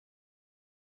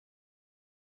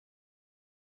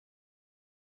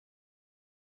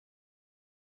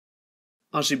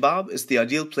Archibab is the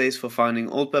ideal place for finding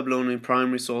Old Babylonian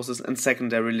primary sources and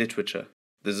secondary literature.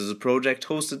 This is a project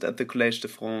hosted at the Collège de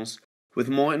France, with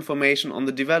more information on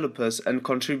the developers and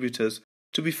contributors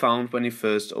to be found when you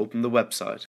first open the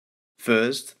website.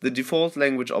 First, the default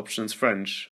language option is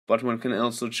French, but one can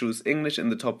also choose English in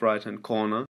the top right-hand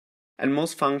corner, and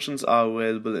most functions are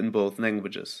available in both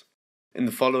languages. In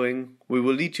the following, we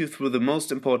will lead you through the most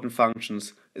important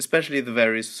functions, especially the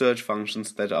various search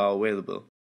functions that are available.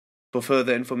 For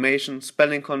further information,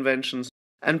 spelling conventions,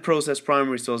 and process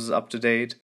primary sources up to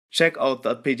date, check out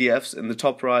the PDFs in the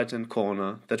top right-hand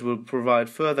corner that will provide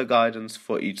further guidance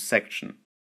for each section.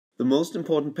 The most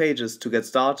important pages to get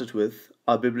started with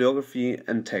are bibliography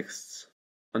and texts.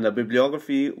 Under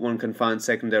bibliography, one can find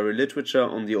secondary literature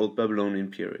on the Old Babylonian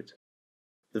period.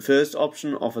 The first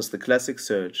option offers the classic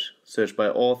search by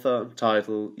author,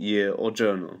 title, year, or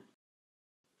journal.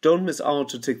 Don't miss out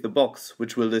to tick the box,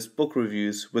 which will list book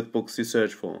reviews with books you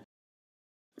search for.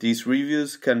 These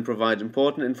reviews can provide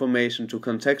important information to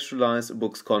contextualize a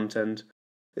book's content,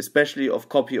 especially of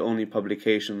copy-only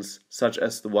publications such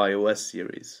as the YOS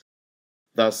series.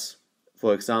 Thus,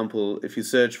 for example, if you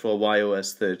search for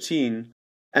YOS 13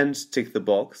 and tick the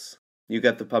box, you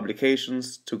get the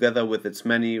publications together with its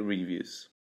many reviews.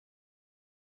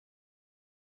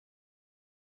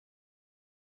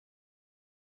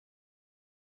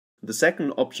 The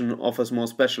second option offers more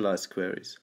specialized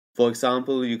queries. For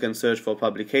example, you can search for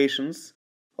publications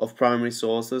of primary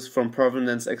sources from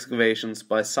provenance excavations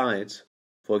by site,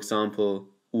 for example,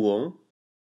 Ur,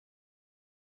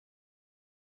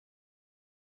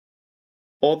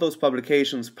 or those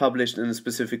publications published in a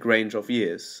specific range of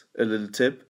years. A little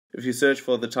tip: if you search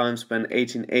for the time span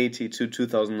 1880 to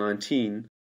 2019,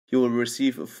 you will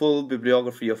receive a full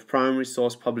bibliography of primary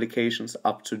source publications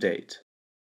up to date.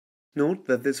 Note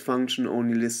that this function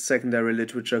only lists secondary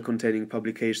literature containing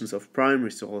publications of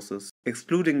primary sources,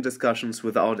 excluding discussions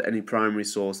without any primary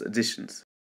source additions.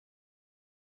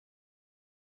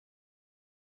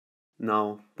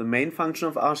 Now, the main function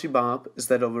of Archibab is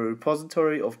that of a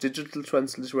repository of digital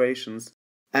transliterations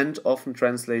and often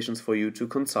translations for you to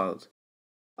consult.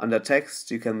 Under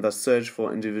text, you can thus search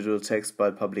for individual text by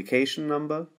publication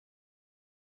number,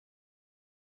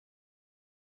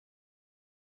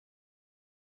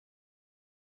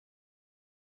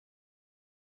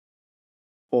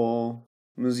 or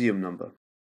museum number.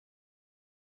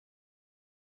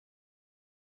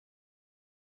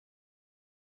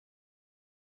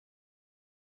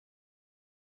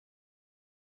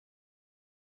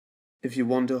 If you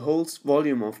want a whole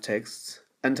volume of texts,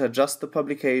 enter just the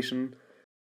publication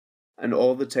and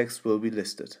all the text will be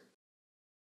listed.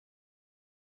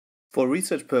 For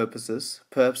research purposes,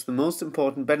 perhaps the most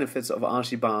important benefits of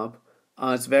Archibab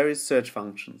are its various search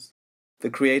functions. The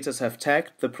creators have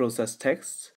tagged the processed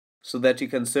texts so that you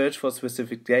can search for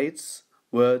specific dates,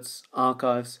 words,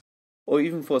 archives, or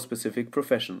even for specific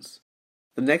professions.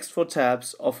 The next 4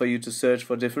 tabs offer you to search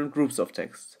for different groups of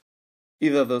text,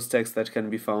 either those texts that can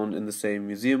be found in the same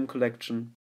museum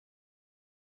collection,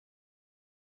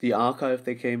 the archive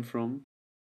they came from,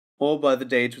 or by the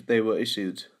date they were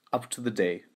issued, up to the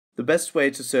day. The best way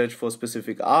to search for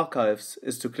specific archives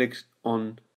is to click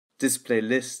on Display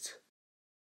List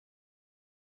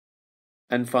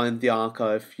and find the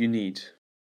archive you need.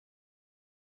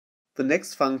 The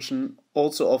next function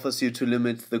also offers you to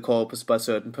limit the corpus by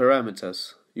certain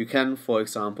parameters. You can, for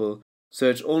example,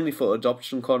 search only for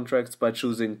adoption contracts by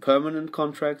choosing permanent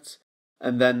contracts,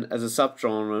 and then as a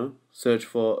subgenre, search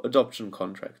for adoption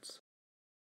contracts.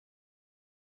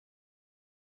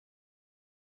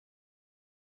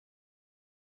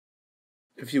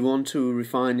 If you want to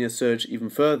refine your search even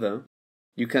further,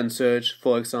 you can search,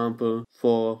 for example,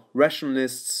 for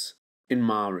rationalists in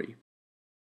Mari.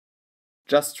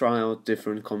 Just try out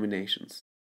different combinations.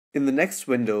 In the next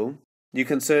window, you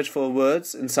can search for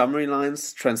words in summary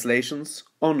lines, translations,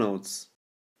 or notes.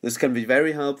 This can be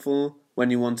very helpful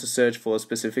when you want to search for a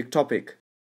specific topic.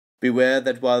 Beware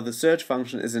that while the search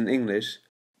function is in English,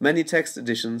 many text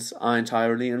editions are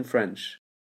entirely in French,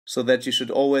 so that you should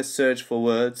always search for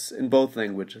words in both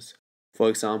languages. For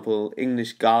example,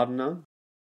 English gardener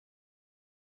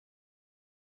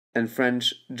and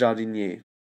French jardinier.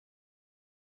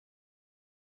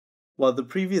 While the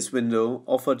previous window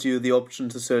offered you the option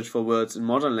to search for words in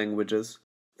modern languages,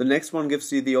 the next one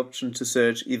gives you the option to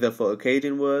search either for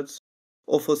Akkadian words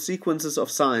or for sequences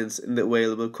of signs in the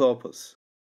available corpus.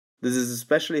 This is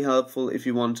especially helpful if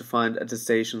you want to find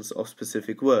attestations of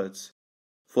specific words,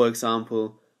 for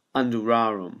example,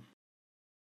 andurarum.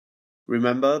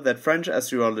 Remember that French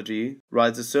Assyriology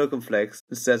writes a circumflex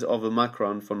instead of a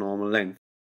macron for normal length.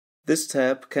 This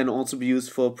tab can also be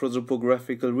used for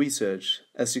prosopographical research,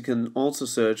 as you can also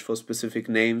search for specific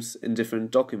names in different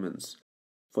documents,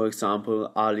 for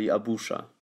example Ali Abu Shah.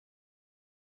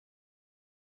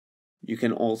 You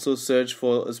can also search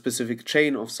for a specific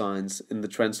chain of signs in the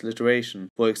transliteration,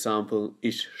 for example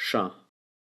Ish Shah.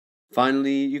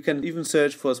 Finally, you can even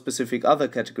search for specific other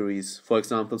categories, for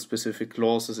example specific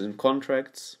clauses in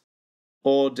contracts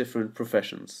or different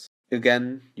professions.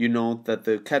 Again, you note that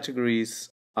the categories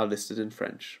are listed in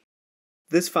French.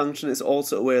 This function is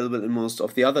also available in most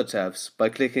of the other tabs by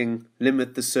clicking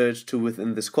Limit the search to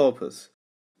within this corpus.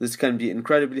 This can be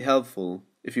incredibly helpful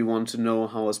if you want to know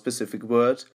how a specific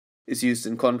word is used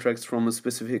in contracts from a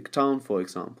specific town, for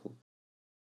example.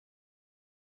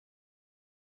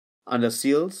 Under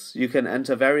seals, you can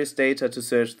enter various data to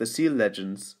search the seal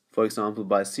legends, for example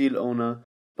by seal owner,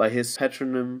 by his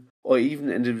patronym, or even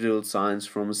individual signs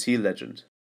from a seal legend.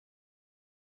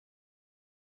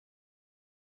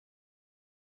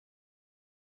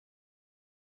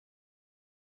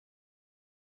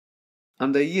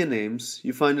 Under year names,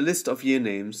 you find a list of year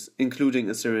names, including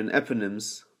Assyrian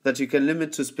eponyms, that you can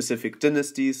limit to specific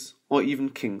dynasties or even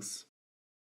kings.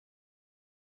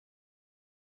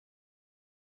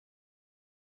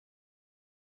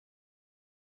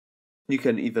 You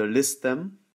can either list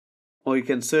them, or you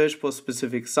can search for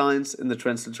specific signs in the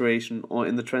transliteration or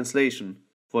in the translation,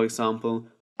 for example,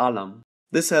 Alam.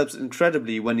 This helps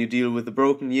incredibly when you deal with a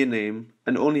broken year name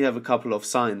and only have a couple of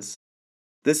signs.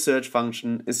 This search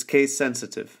function is case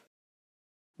sensitive.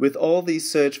 With all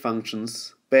these search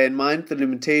functions, bear in mind the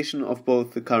limitation of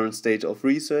both the current state of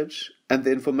research and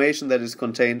the information that is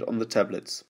contained on the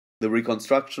tablets. The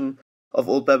reconstruction of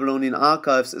Old Babylonian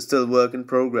archives is still work in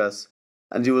progress,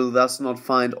 and you will thus not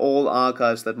find all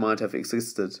archives that might have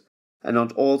existed, and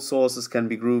not all sources can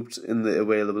be grouped in the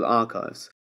available archives,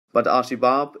 but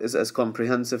Archibab is as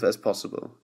comprehensive as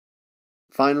possible.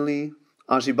 Finally,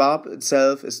 Archibab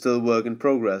itself is still work in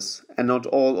progress, and not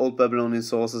all Old Babylonian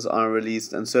sources are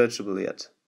released and searchable yet.